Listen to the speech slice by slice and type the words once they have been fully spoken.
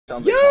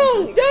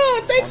Yo,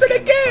 thanks for the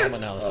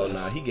gift. Oh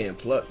nah, he getting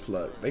plucked.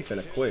 They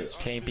finna quit.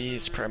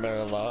 TB's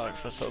perimeter lock,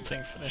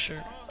 facilitating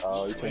finisher.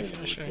 Oh, you taking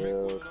finisher.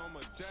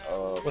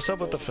 What's up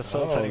with the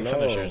facilitating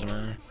finishers,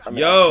 man?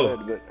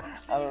 Yo,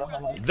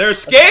 they're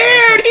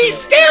scared. He's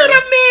scared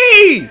of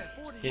me.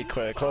 He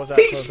quit. Close out.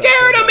 He's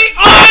scared of me.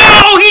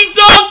 Oh, he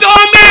dunked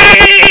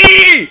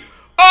on me.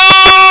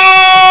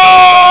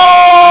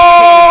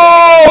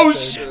 Oh,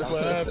 shit.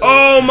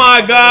 Oh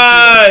my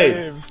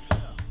God.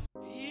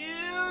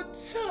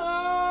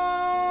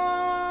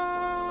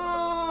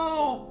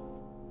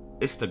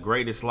 It's the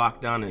greatest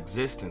lockdown in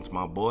existence,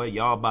 my boy.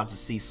 Y'all about to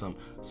see some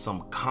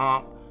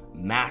comp,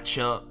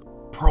 matchup,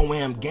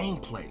 pro-am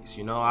gameplays.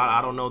 You know,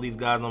 I don't know these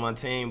guys on my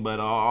team,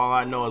 but all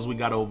I know is we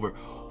got over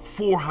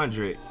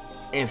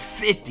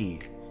 450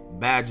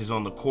 badges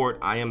on the court.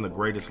 I am the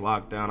greatest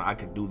lockdown. I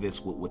could do this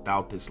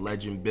without this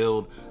legend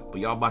build,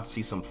 but y'all about to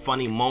see some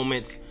funny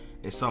moments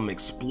and some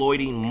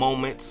exploiting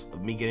moments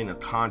of me getting a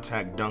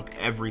contact dunk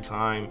every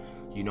time.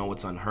 You know,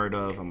 it's unheard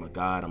of. I'm a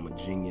god. I'm a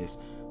genius.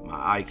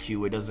 My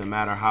IQ, it doesn't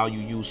matter how you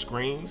use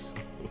screens.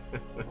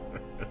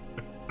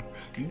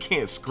 You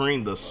can't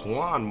screen the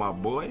Swan, my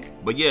boy.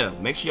 But yeah,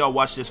 make sure y'all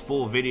watch this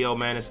full video,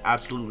 man. It's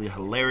absolutely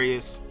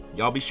hilarious.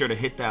 Y'all be sure to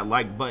hit that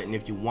like button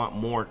if you want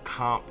more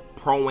comp,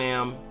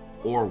 pro-am,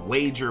 or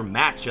wager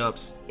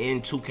matchups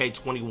in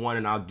 2K21,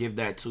 and I'll give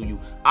that to you.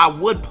 I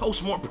would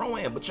post more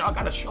pro-am, but y'all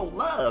gotta show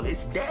love.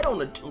 It's dead on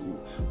the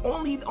tube.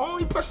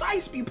 Only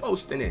Precise be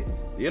posting it,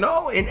 you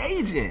know, an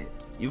agent.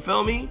 You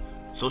feel me?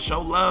 So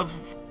show love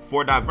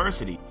for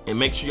diversity, and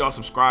make sure y'all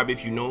subscribe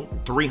if you new.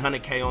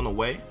 300K on the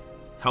way.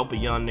 Help a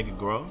young nigga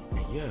grow.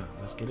 And yeah,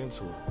 let's get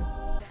into it.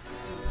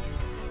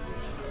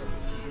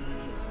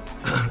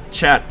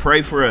 Chat,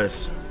 pray for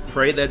us.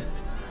 Pray that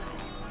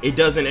it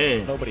doesn't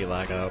end. Nobody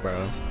lag out,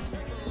 bro.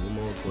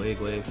 Umo,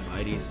 Guegwe,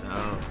 Fighties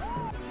out.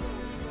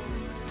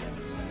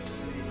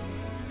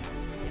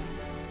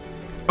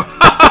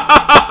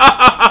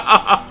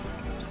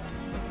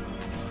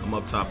 I'm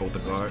up top with the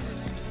guard.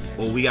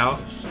 Oh, we out.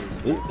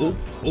 Oh.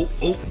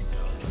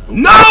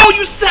 No,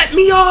 you set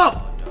me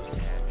up.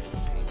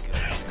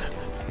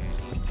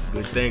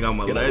 Good thing I'm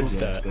a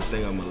legend. Good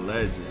thing I'm a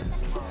legend.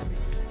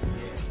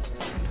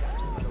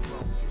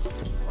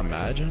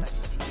 Imagine.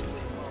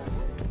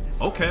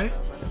 Okay.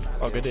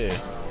 Oh, good day.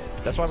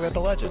 That's why we got the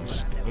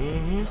legends.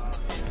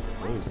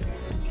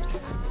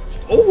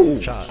 Oh.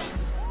 Shot.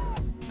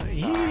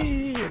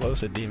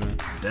 Losa demon.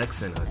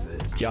 Dexon, I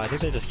said. Yeah, I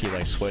think they just keep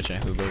like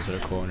switching who goes to the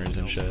corners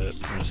and shit. I'm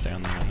gonna stay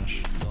on the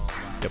hash.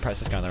 Your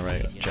price is kind of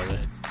right, jelly.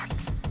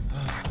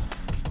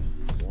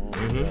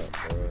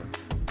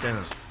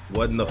 Damn.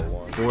 Wasn't the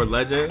 4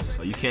 legends?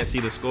 You can't see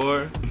the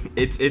score.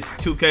 It's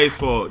 2K's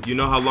fault. You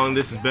know how long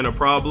this has been a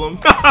problem?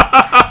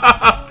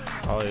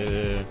 Oh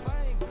yeah.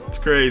 It's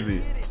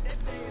crazy.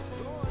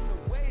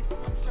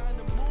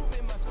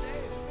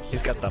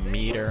 He's got the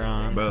meter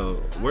on.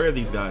 Bro, where are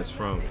these guys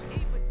from?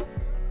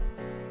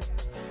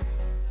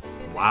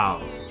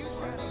 Wow.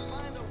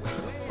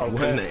 Okay.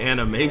 What in the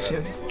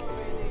animations?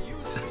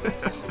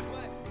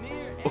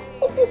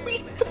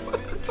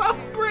 Tom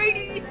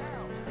Brady.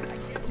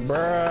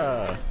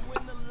 Bruh.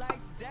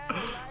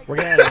 We're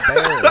getting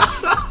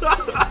embarrassed.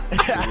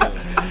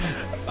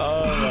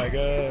 Oh my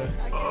god.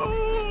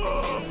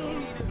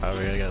 Oh,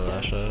 we gotta get a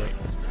last shot.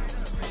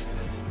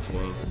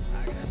 12.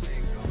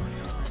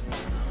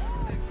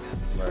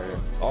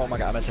 Oh my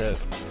god, I meant to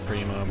hit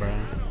Primo, bro.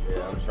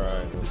 Yeah, I'm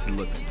trying. This is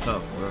looking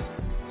tough, bro.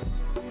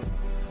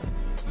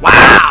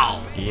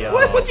 Wow! Yo,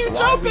 what you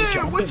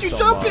jumping? What you so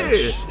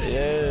jumping?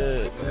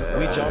 Yeah,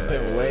 we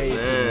jumping way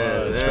too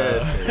much, bro.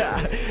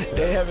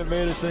 They haven't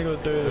made a single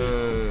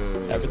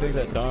through. Everything's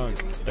at dunk.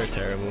 They're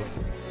terrible.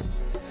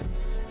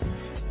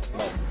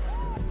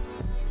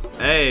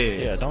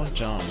 Hey. Yeah, don't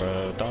jump,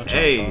 bro. Don't jump.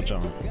 Hey, don't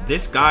jump.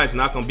 this guy's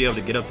not gonna be able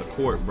to get up the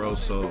court, bro.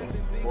 So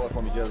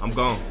I'm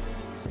gone.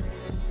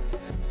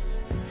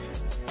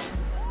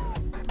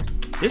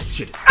 This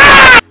shit is.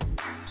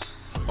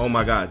 Oh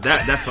my god,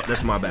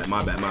 that's my bad.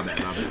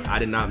 I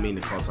did not mean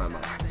to call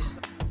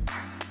timeout.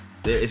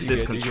 It's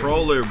this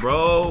controller,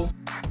 bro.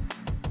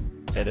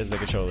 It is the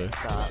controller.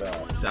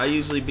 So I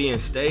usually be in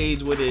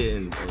stage with it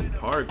in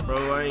park,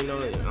 bro. I ain't know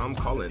that. I'm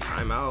calling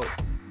timeout.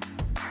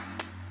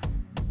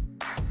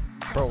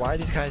 Bro, why are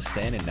these guys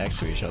standing next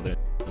to each other?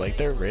 Like,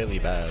 they're really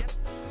bad.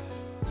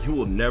 You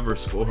will never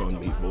score on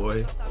me,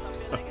 boy.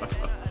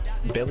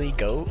 Billy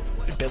Goat?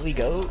 Billy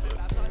Goat?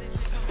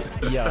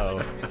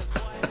 Yo.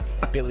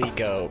 Billy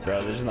Goat,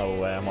 bro. There's no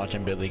way I'm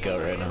watching Billy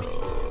Goat right now.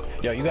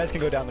 Yo, you guys can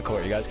go down the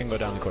court.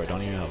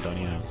 Don't even help.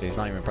 He's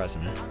not even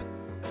pressing me.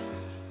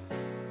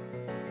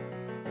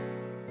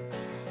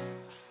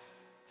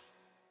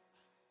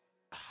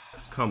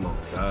 Come on,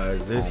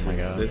 guys. This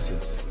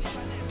is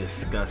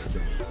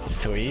disgusting. It's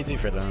too easy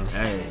for them.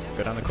 Hey,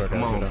 go down the court.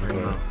 Come on, bring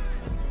bring it.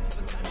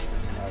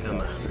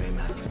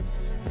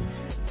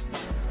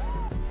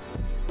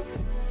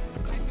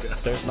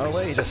 There's no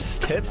way he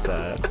just tips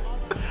that.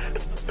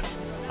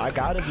 I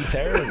gotta be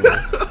terrible.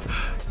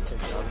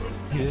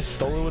 He just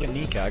stole it with a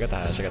kneecap. I got the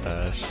hash.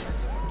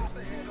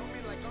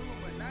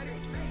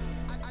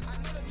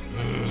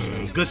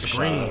 good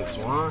screen,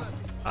 Swan.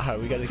 Alright,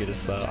 we gotta get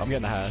this out. I'm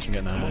getting the hash. I'm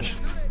getting the hash.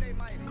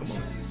 Come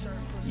on.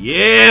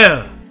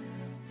 Yeah.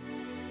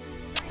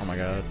 Oh my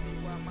god.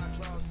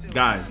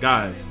 Guys.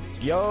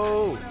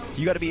 Yo!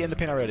 You gotta be in the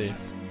paint already.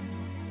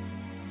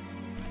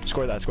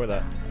 Score that.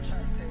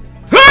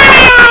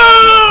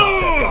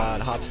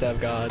 Hop step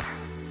god.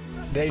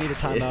 They need a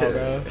timeout,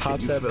 bro.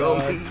 Hop step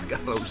god.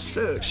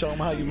 Show them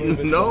how you move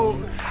it. No.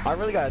 I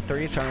really got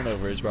 3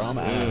 turnovers, bro. I'm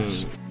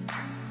ass.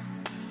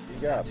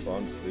 You got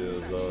bum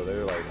steals though.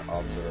 They're like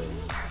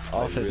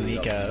off his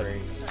kneecap.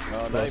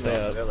 No, Stay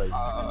up. they're like,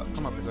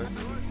 Come on, big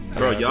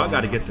Bro, y'all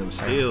gotta get them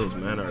steals,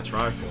 man, or a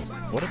trifle.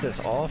 What is this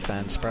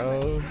offense,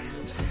 bro?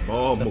 This is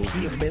ball The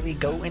movement. Billy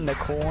Goat in the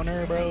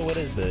corner, bro. What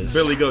is this?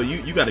 Billy Go,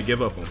 you gotta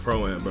give up on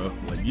Pro-Am, bro.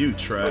 Like, you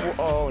trash.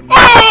 Oh no.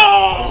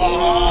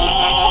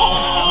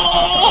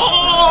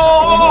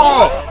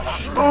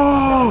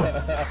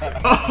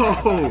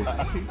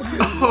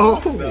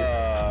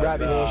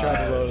 Rabby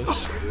Lowe's.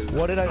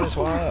 What did I just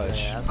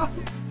watch?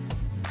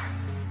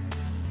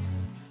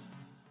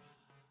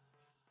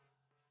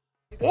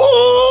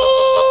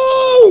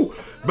 Ooh!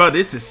 Bro,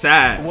 this is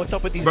sad. What's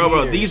up with these bro,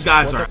 meters? these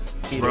guys What's are... up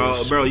with these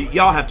Bro, meters?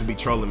 y'all have to be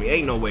trolling me.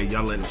 Ain't no way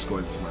y'all letting him score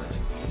this much.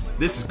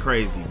 This is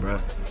crazy, bro.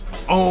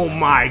 Oh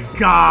my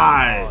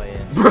god.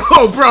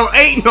 Bro,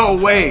 ain't no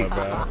way.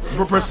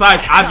 Bro,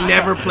 precise, I've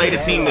never played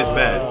a team this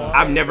bad.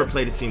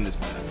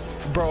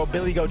 Bro,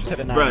 Billy Goat just hit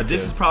a 9. Bro,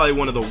 this is probably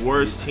one of the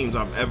worst teams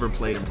I've ever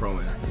played in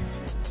Pro-Am.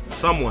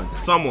 Someone.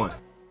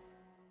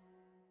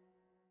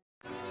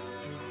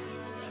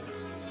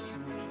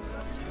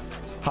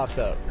 Hopped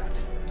up.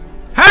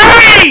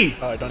 Hey!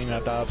 Alright, don't even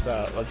have to hop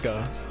out. Let's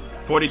go.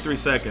 43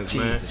 seconds,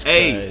 man. Jesus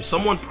Hey, Christ.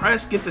 someone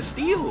press, get the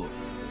steal.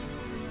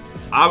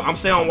 I'm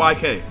staying on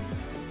YK.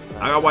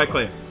 I got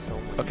YK.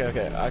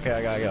 Okay, I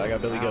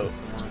got Billy Goat.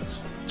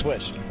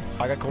 Switch.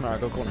 I got corner, I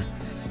go corner.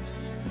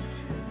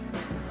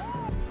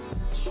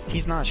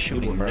 He's not He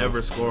shooting, will bro.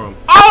 never score him.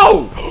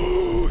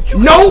 Oh!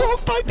 No!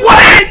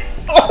 What?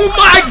 Oh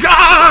my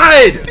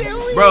god!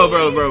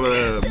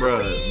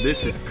 Bro,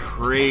 this is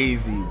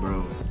crazy,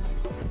 bro.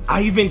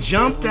 I even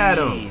jumped at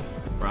him.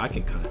 Bro, I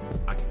can cut.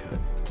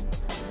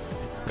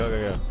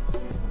 Go.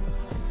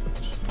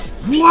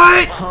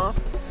 What? Huh?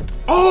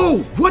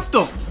 Oh, what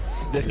the?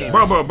 This game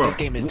Bro. This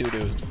game is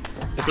doo-doo.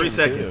 3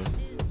 seconds.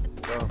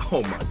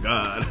 Oh my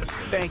god.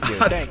 Thank you.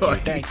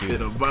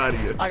 Fit a body.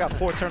 I got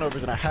 4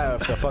 turnovers and a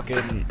half to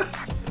fucking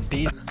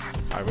these.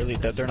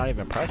 They're not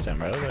even pressing,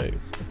 bro. Like,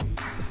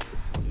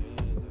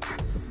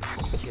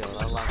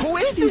 who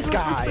is this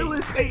guy?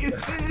 Facilitating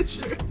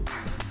finisher.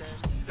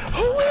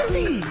 Who is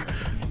he?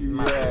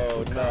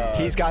 yo, nah.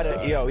 He's got to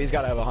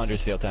have 100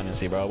 steal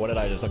tendency, bro. What did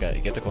I just look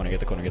at? Get the corner.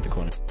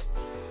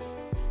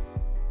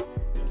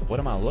 What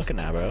am I looking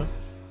at, bro?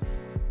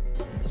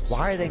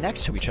 Why are they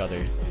next to each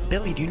other?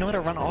 Billy, do you know how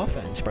to run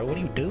offense, bro? What are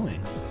you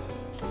doing?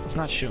 He's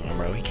not shooting,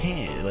 bro. He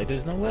can't. Like,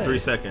 there's no way. 3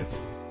 seconds.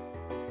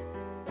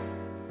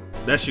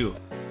 That's you.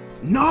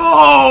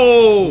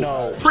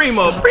 No!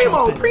 Primo. 2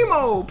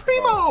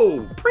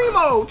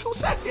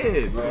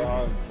 seconds. Bro,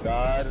 on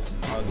God,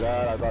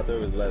 I thought there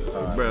was less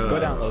time. Bro. Go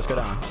down, Los. Go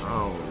down.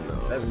 Oh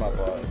no. That's my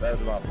fault.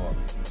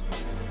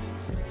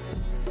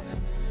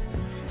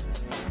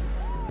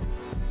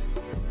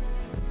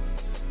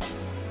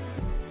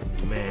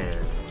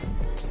 Man.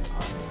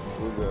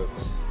 We're good.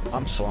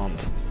 I'm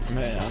swamped.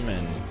 Man,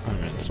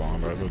 I'm in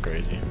swamp, bro. Go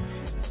crazy.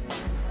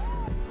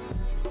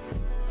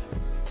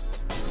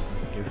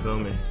 You feel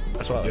me?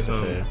 That's what I like to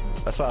say.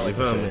 That's what I like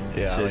You feel to me? say.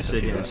 Yeah, I like to Shit see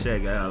getting that.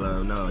 shake. I let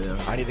him know,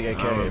 yeah. I need to get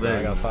Oh, carried, bro. I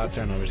baby. got 5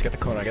 turnovers. Get the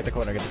corner.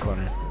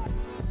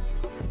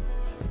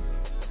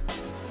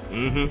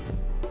 Mm-hmm.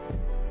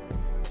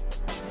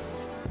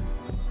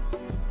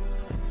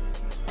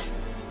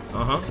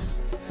 Uh-huh.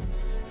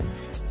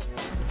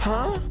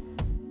 Huh?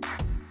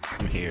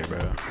 I'm here, bro.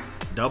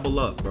 Double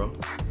up, bro.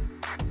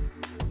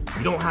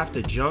 You don't have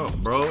to jump,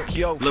 bro.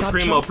 Yo, Look, stop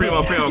Primo. jumping.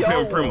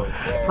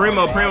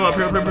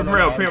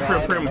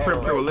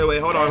 Wait,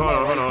 hold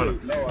on.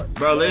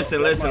 Bro,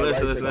 listen.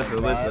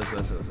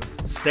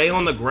 Stay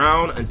on the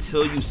ground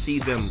until you see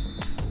them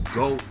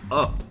go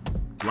up.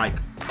 Like,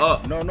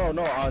 up. No.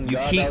 On You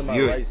God, keep, that was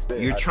my right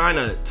stick. you're trying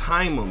to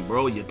time them,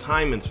 bro. Your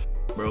timing's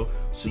bro.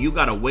 So you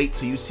gotta wait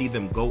till you see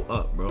them go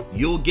up, bro.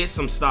 You'll get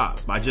some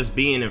stops by just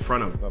being in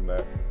front of them. Come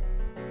back.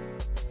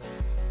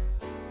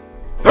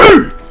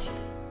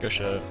 Good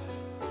shot.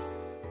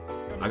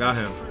 I got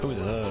him. Who's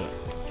that?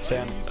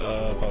 Sam.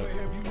 Fuck.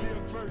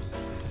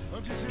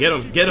 Get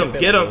him.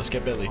 Let's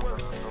get Billy.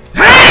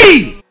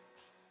 Hey!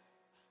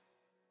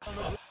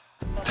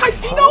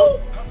 Tycino!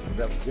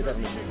 Get that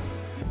from me.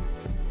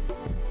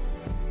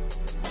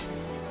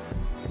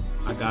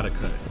 I gotta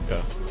cut.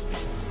 Go.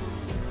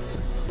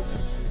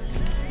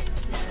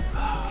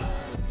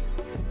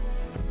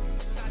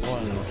 What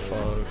the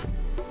fuck?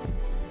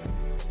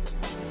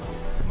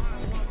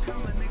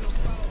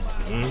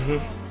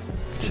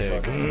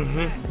 Take.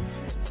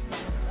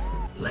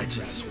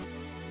 Legends.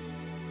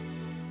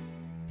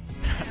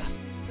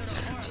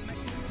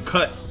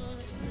 Cut.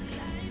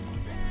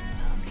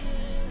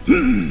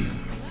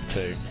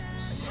 Take.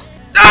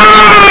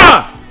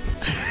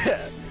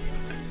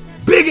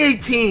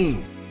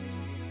 2018.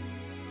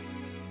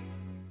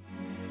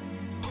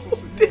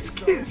 This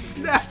kid's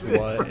snapping.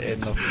 What in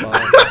the fuck?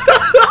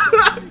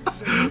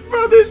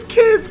 Bro, this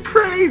kid's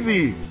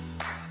crazy.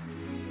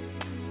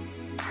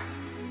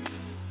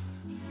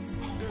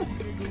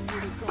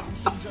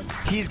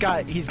 He's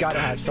got to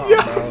have something,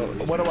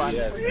 bro. What do I?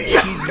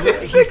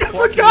 This nigga's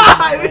a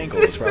guy.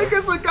 This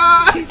nigga's a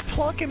guy. He's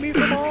plucking me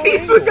from all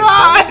He's angles. a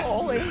guy.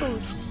 All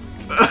angles.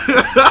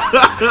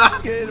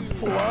 Getting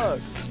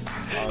plucked.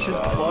 Just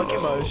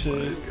plucking my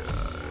shit.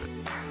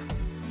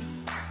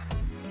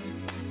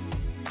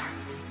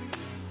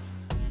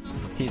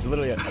 He's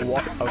literally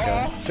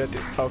okay, 50.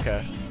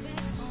 Okay.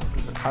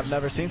 I've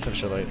never seen some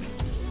shit like.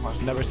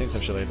 Never seen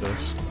some shit like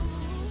this.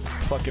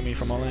 Fucking me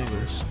from all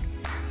angles.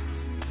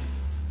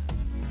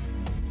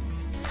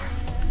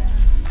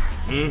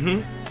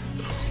 Mm-hmm.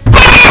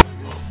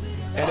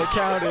 And it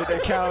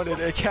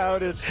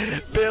counted.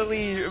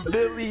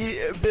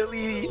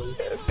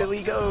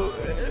 Billy, go.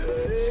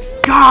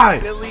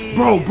 God, Billy.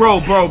 bro,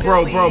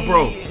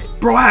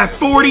 I have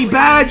 40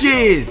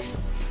 badges.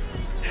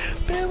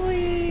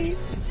 Billy.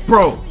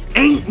 Bro,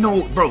 ain't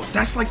no, bro,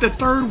 that's like the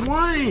third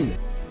one.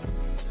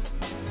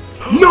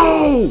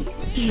 No.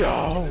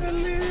 Yo,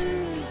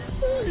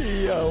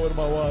 what am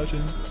I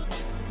watching?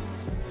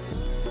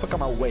 Fuck on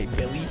my way,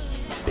 Billy,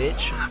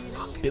 bitch.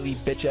 Billy,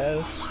 bitch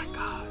ass. Oh my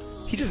God.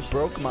 He just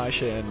broke my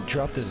shit and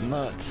dropped his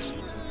nuts.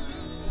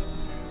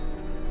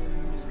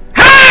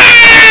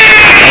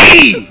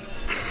 Hey!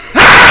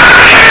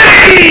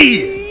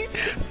 Hey!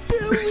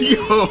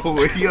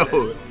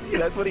 Yo.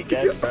 That's what he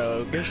gets,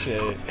 bro. Good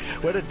shit.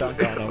 What a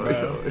dunk on him,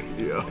 bro.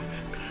 Yo.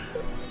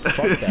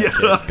 Fuck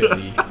that kid,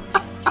 Billy.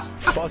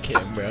 Fuck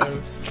him, bro.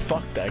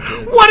 Fuck that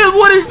kid.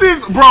 What is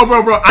this? Bro,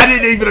 I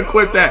didn't even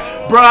equip that.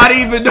 Bro, I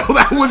didn't even know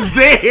that was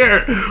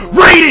there.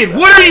 Rated,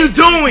 what are you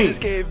doing?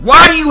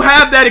 Why do you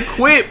have that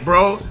equipped,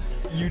 bro?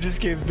 You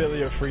just gave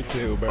Billy a free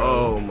 2, bro.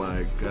 Oh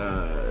my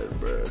God,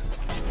 bro.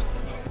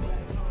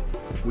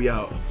 We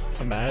out.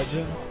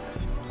 Imagine.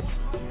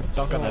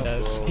 Dunk on the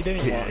desk. He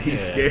didn't even want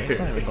he's scared. He's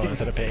not even going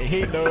to the paint.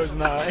 He knows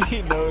not.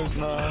 He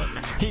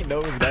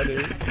knows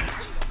better.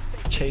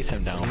 Chase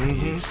him down,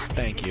 please.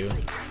 Thank you.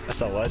 That's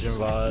the legend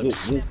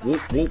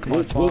vibes. Come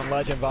on, Swan,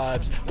 legend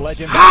vibes.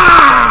 Legend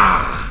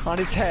vibes. On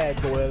his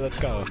head, boy. Let's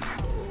go.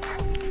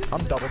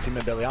 I'm double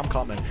teaming Billy. I'm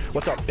coming.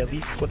 What's up, Billy?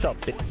 What's up,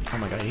 Billy? Oh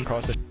my God, he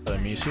crossed the shit out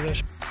of me. You see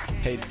this?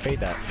 Hey, fade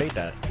that. Fade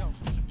that.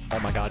 Oh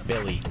my God,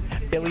 Billy.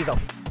 Billy the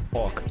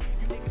fuck.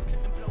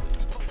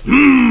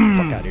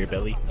 Fuck out of here,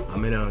 Billy.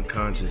 I'm in an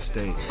unconscious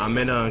state.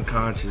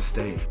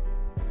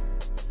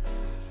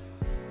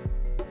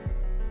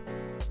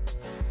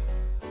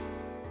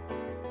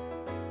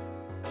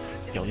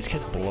 Yo, these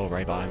kids blow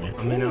right by me.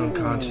 I'm in an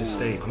unconscious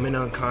state. That would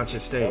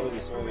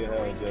just swing your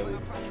head, Jelly.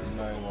 I'm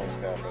not even gonna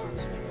cap, that would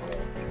just swing your head.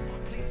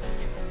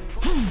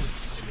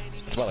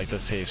 That's what I like to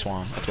say,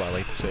 Swan. That's what I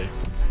like to say.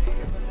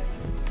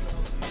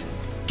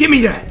 Give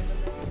me that.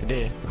 It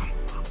did.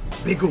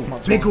 Big Come on,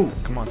 oop, Swan. big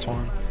oop. Come on,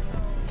 Swan.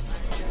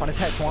 On his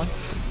head, Swan.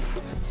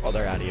 Oh,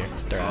 they're out of here.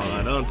 They're out of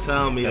here. Don't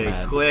tell me They're they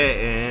mad.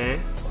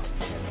 quitting.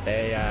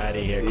 They out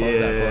of here. Close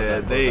Yeah,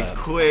 that, they close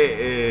that.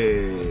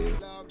 quitting.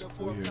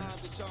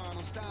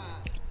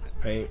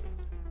 Paint.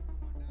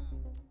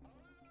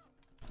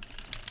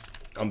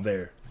 I'm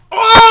there.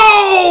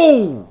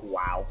 Oh!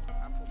 Wow.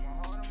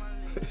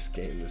 This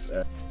game is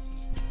ass.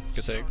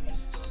 Good take.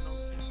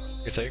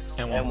 Good take.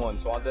 And one.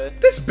 M1, SwantE.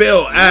 This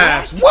bill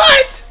ass.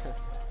 What?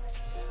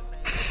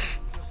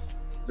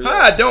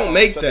 I don't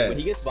make When that.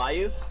 he gets by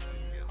you.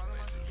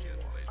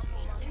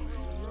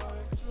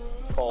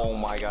 Oh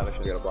my God, I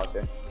should get a block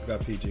there. I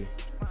got PG.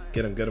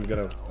 Get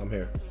him. I'm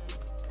here.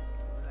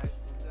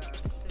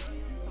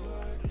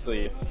 So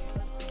you.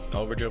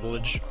 Over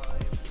dribblage.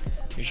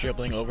 He's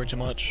dribbling over too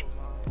much.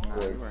 Nah,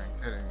 you weren't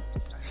kidding.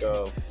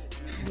 Go.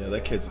 Yeah,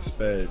 that kid's a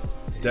sped.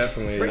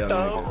 Definitely a young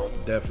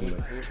nigga.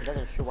 Definitely.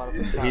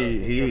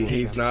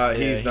 He's not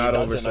he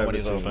over doesn't know when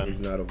he's 17. open. He's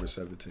not over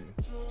 17.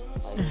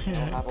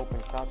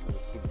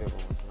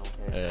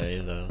 Yeah,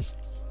 he does.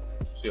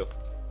 Shield.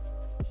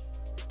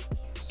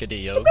 Good D,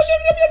 Yokes.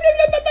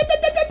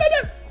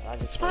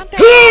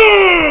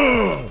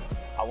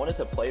 I wanted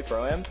to play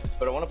Pro Am,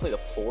 but I want to play the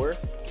 4,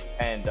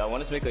 and I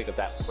wanted to make like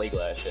that play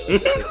glass shit.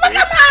 Like, Look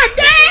at my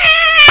day!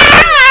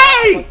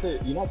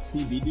 you not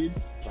CB, dude?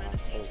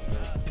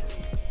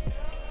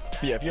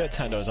 Yeah, if you had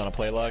tendos on a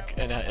play lock,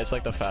 and it's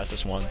like the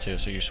fastest one too,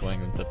 so you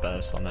swing the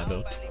best on that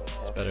build.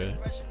 It's better.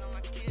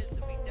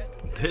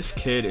 This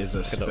kid is a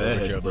at the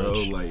sped, bro.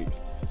 overdribblage. Like,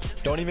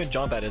 Don't even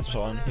jump at his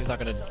one. He's not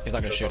gonna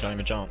shoot. Don't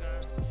even jump.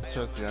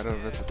 Trust me, I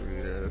don't mess with the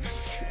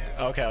leaders.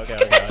 Okay.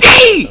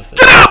 D!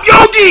 Get up,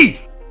 Yogi!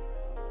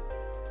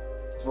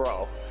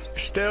 Bro.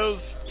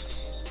 Stills.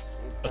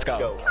 Let's go.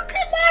 Go. Look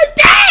at my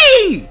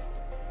day!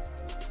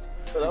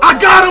 I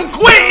got him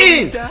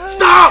quitting!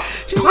 Stop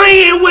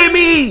playing with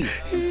me!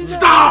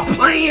 Stop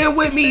playing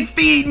with me!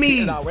 Feed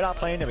me! No, we're not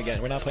playing him again.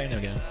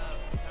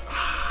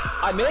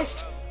 I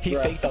missed. He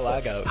faked the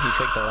lag out.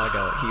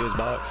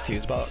 He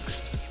was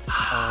boxed.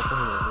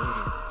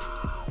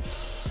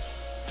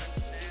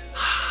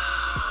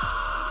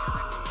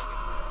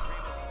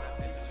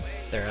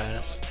 Their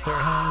ass. Their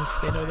ass.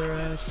 They know their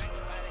ass.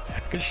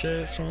 Good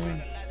shit,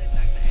 Swan.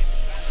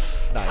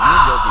 Nah, you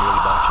and Yogi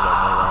really box it up,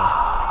 no lie.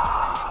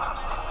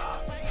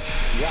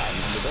 Yeah,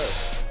 I'm the best.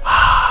 I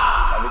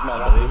think my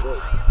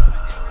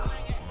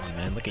Oh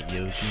man, look at Yogi,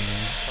 man. You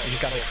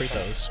just got no free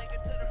throws.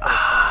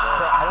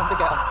 I don't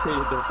think I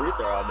upgraded the free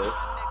throw on this.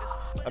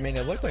 I mean,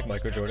 it looked like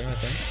Michael Jordan, I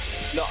think.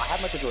 No, I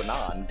have Michael Jordan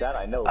on. That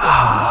I know.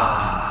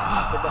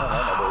 I put that on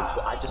my numbers,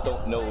 but I just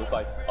don't know if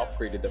I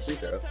upgraded the free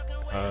throw. Oh,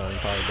 you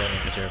probably didn't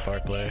because you're a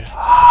park player.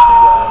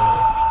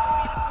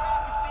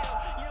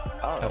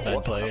 I don't know.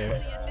 Event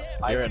player.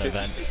 You're an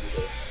event.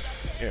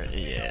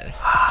 Yeah.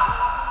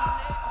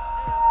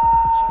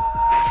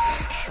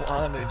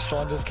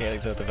 Swan just can't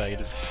accept the fact he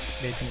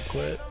just made him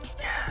quit.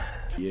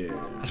 Yeah.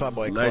 That's my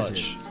boy Clutch.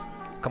 Legends.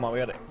 Come on, we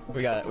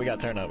gotta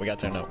turn up. We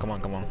gotta turn up. Come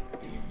on.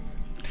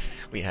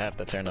 We have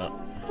to turn up.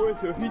 Boy,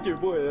 so he's your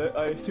boy.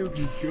 I assume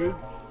he's good.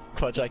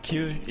 Clutch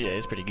IQ? Yeah,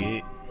 he's pretty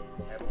good.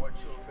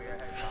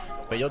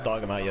 But you'll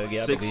dog him out, Yogi.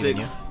 I believe in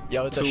you. 6'6",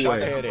 Yo, it's a shot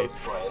creator.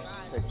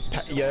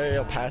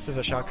 Yo, pass is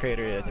a shot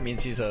creator. It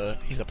means he's a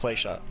play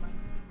shot.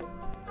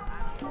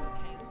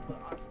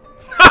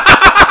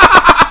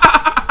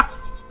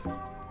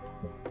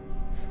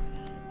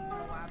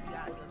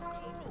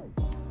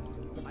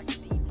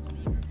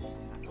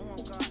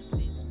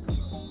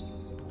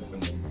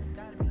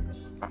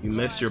 You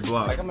missed your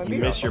block. You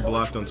missed your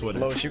blocked on Twitter.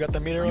 Lois, you got the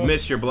meter You on?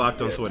 missed your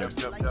blocked on Twitter.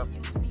 Yep.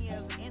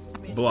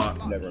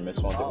 Block. Never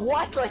missed one.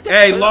 What? Like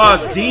Hey,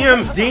 Laws,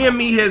 DM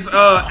me his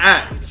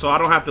app so I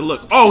don't have to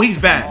look. Oh, he's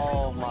bad.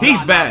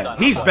 He's bad.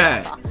 He's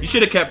bad. You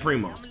should have kept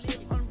Primo.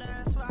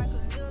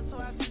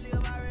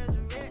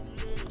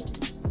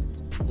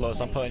 Lois,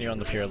 I'm putting you on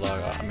the pure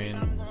lock. I mean,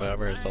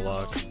 whatever is the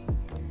lock.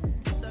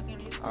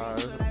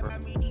 There's a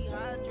person.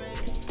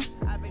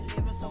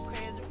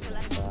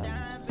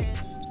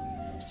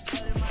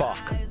 Fuck.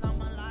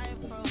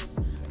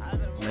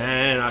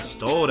 Man, I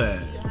stole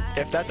that.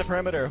 If that's a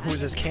perimeter, who's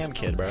this cam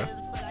kid, bro?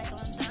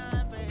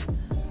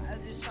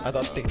 I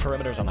thought the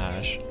perimeter's on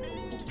Ash.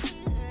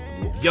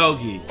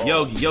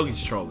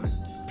 Yogi's trolling.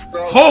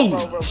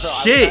 Holy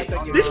shit!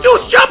 This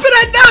dude's jumping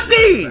at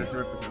nothing!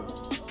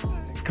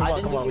 Come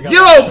on. We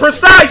gotta Yo,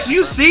 Precise,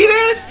 you see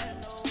this?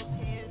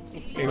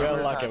 We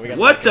gotta lock it. We gotta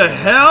What lock the it.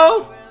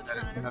 hell?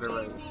 You had it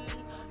right.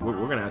 We're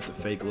gonna have to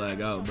fake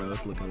lag out, bro.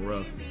 It's looking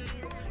rough.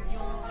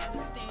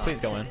 Please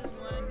go in.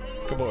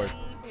 Good board.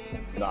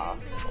 Nah.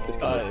 Let's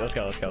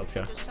go.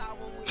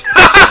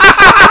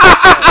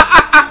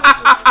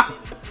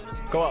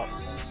 Go up.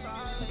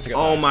 That's a good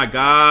Oh pass. my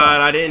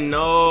god, I didn't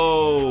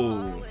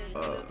know.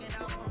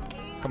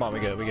 Come on, we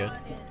good.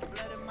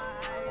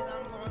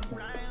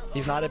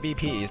 He's not a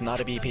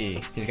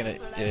BP. He's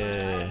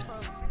gonna.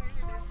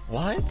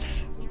 What?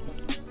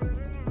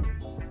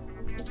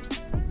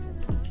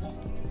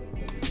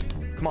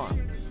 Come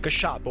on. Good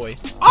shot, boy.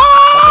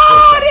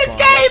 Oh, this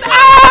game ass!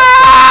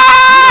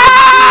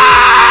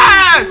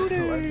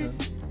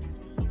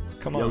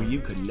 Come Yo, on. you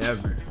could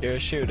never. You're a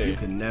shooter. You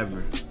could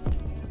never.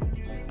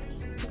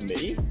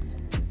 Me?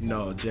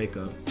 No,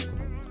 Jacob.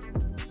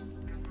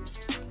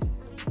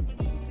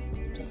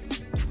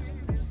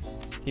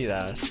 He's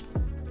ass.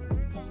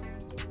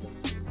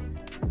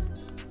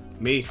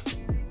 Me.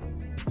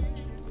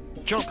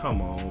 Jump.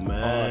 Come on,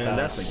 man. Oh,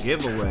 That's a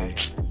giveaway.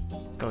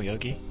 Go,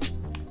 Yogi.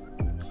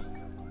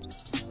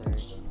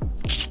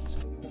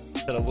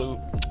 Should've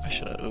looped. I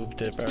should've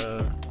ooped it,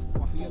 bro.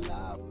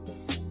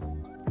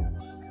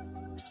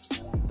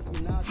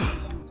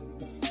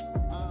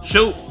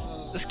 Shoot.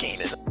 This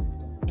game is.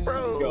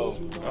 Bro. Go.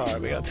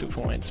 Alright, we got 2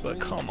 points, but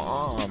come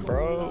on,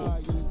 bro.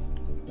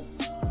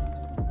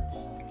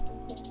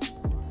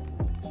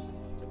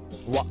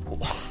 What?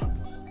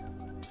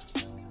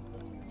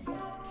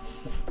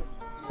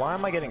 Why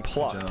am I getting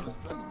plucked? Good job.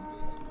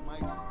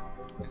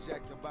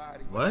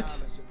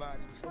 What?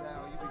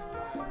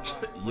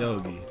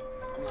 Yogi.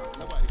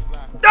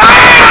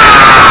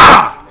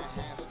 Ah!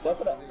 That's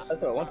what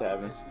I want to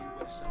happen.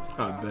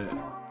 I bet.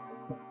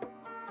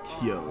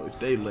 Yo, if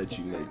they let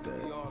you make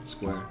that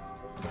square.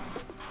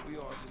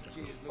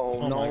 Oh,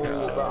 my no.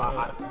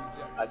 God. Bro,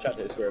 I tried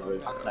to swear,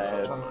 but I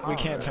had. We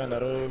can't turn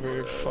that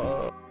over.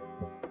 Fuck.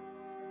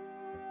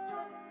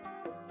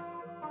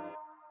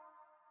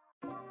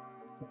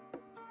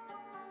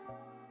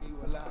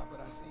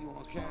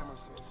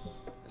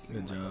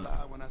 Good job.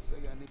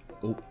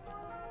 Oh.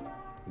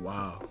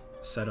 Wow.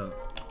 Set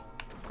up.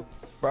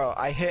 Bro,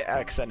 I hit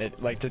X and it,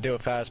 like, to do a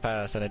fast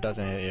pass and it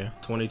doesn't hit you.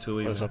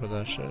 22 even. What's up with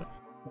that shit?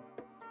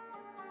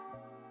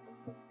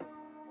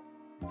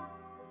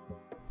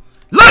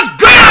 Let's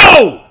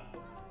go!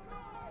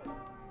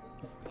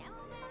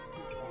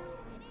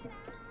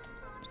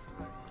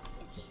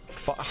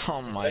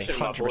 Oh my, That shit on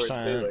my board, too,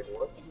 100%. like,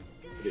 what?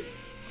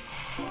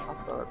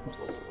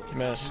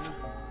 Missed.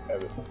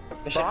 That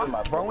shit Bro, on I'm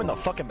my throwing board.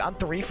 the fucking. I'm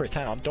 3 for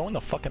 10. I'm throwing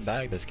the fucking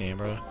bag this game,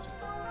 bro.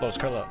 Los,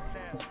 curl up.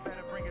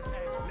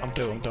 I'm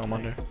through. I'm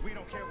under.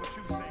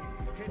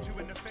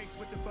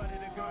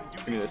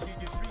 Give me this.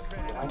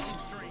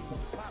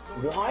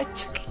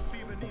 What?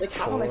 Like,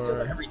 how am I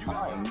still every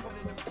time?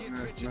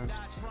 Nice, nice.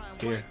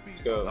 Here.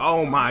 Let's go.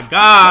 Oh my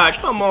God!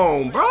 Come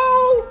on, bro.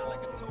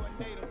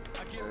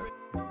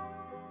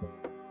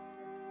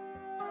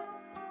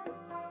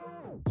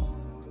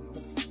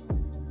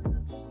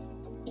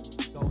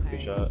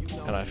 Good shot.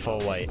 And I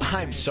full white.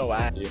 I'm so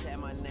active.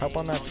 Help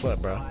on that slip,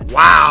 bro.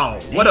 Wow!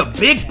 What a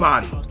big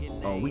body.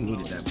 Oh, we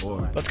needed that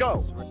boy. Let's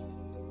go.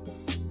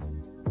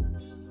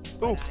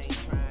 Ooh.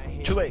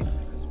 Too late.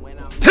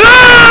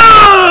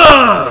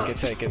 Good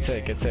take, good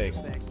take, good take.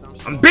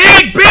 I'm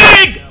big,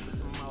 big!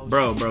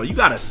 Bro, you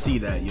gotta see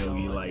that,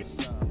 Yogi. Like,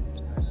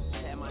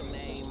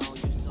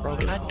 Bro,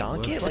 can I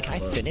dunk it? Like, I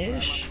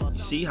finish? you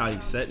see how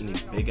he's setting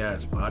these big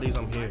ass bodies?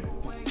 I'm here.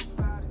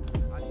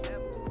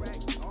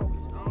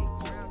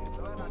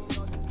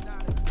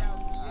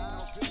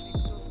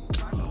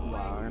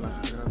 Wow, you're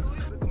not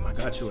good. I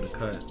got you with a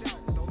cut.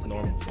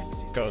 Normal.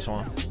 Go,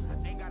 Swan.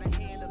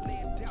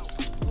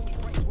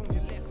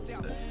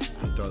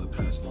 You throw the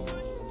pass normal.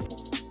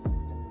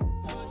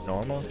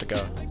 Normal to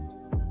go.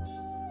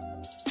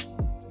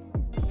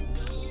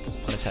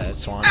 On his head,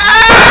 Swan.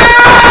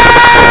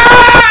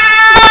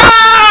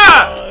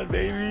 Oh,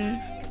 baby.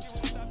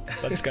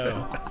 Let's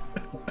go.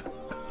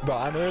 Bro,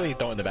 I'm really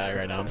throwing the bag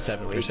right now. I'm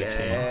 7 for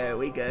 16. Yeah,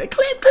 we good.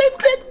 Clip, clip,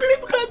 clip,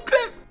 clip, clip,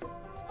 clip.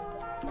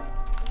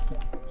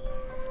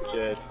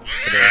 Shit.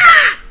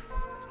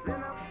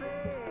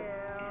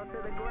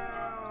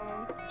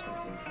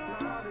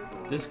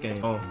 This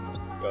game. Oh.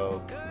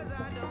 Go.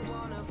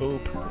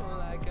 Boop.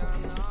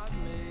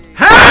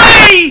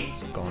 Hey!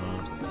 What's going on?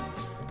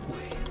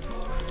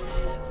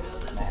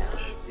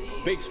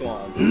 Big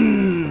Swan.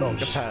 Oh,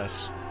 good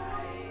pass.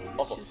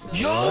 Oh.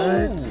 Yo!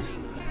 What?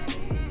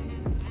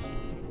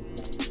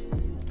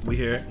 We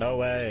here. No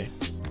way.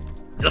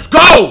 Let's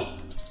go!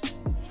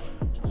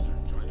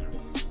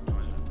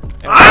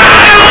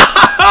 Ah!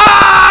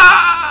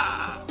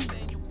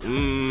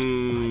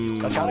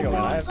 That's gotta go in.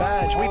 I have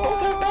badge. We both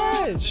have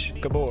badge.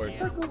 Good board.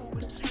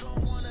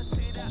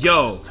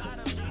 Yo,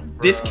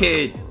 this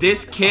kid,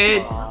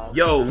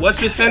 yo, what's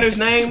his center's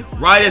name?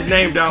 Write his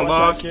name down,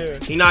 boss.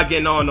 He not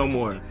getting on no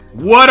more.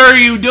 What are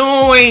you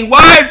doing?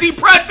 Why is he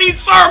pressing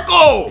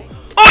circle?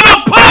 On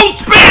a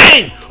post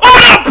spin!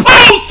 On a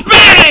post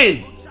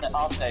spin!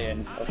 I'll stay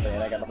in.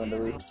 I got nothing to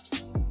lose.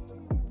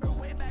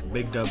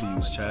 Big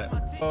W's, chat.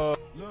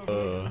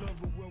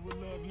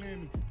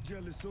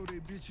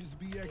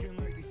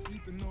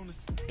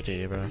 Good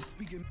idea, bro.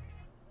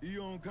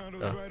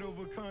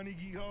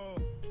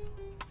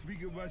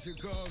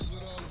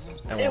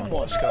 And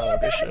one. Let's go.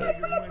 Good shit.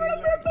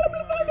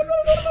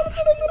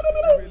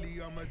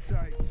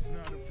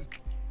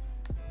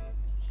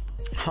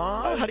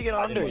 Huh? How'd he get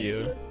under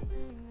you?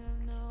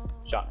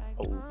 Shot.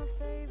 Oh.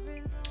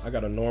 I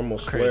got a normal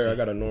square. Crazy. I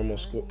got a normal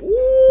square. Go.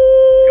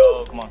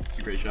 Ooh! Come on. It's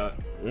a great shot.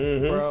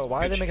 Bro,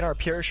 why are they making our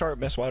pure sharp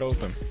miss wide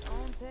open?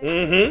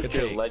 Mm-hmm. Good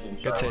You're a take.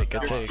 legend. Good take.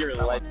 Good take. You're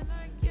a legend.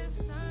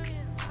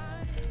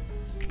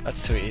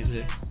 That's too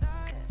easy.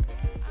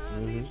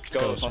 Go,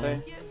 Go, SwantE.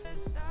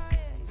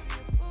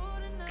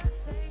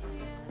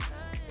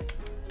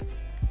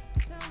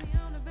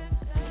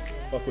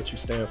 Fuck what you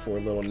stand for,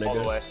 little All the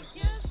nigga. way.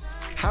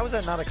 How is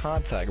that not a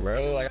contact, bro?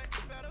 Like,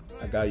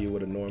 I got you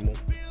with a normal.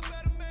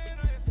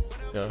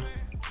 go.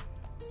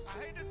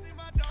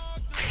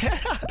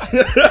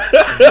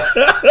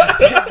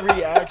 His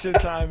reaction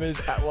time is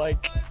at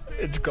like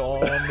it's gone,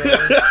 bro.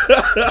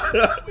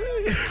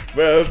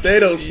 Bro, if they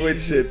don't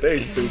switch shit, they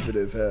stupid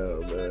as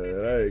hell, man.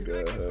 I ain't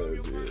gonna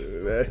hold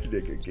you. That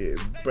nigga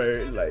getting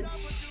burnt like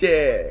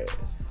shit.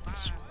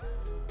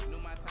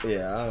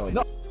 Yeah, I don't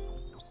know.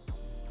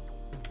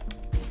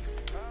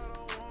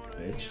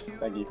 Bitch.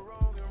 Thank you.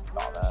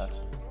 Oh, man.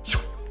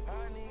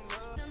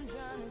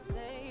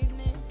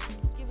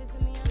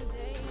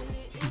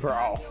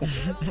 Bro,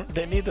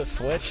 they need to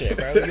switch it,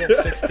 bro. We get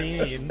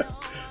 16.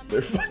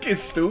 They're fucking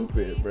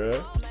stupid,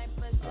 bro.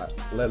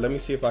 Let me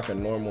see if I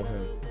can normal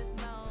him.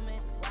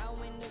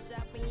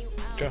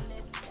 Go.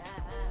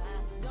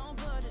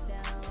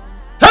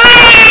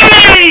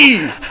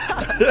 Hey!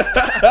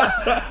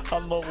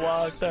 On the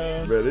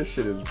lockdown. Bro, this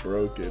shit is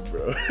broken,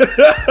 bro.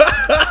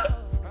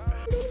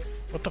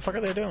 What the fuck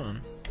are they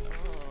doing?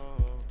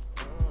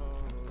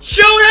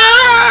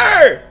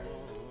 Shooter!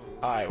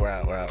 Alright, we're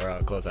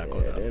out. Close out.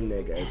 Them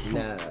niggas,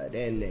 nah,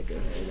 them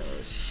niggas ain't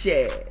no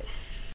shit.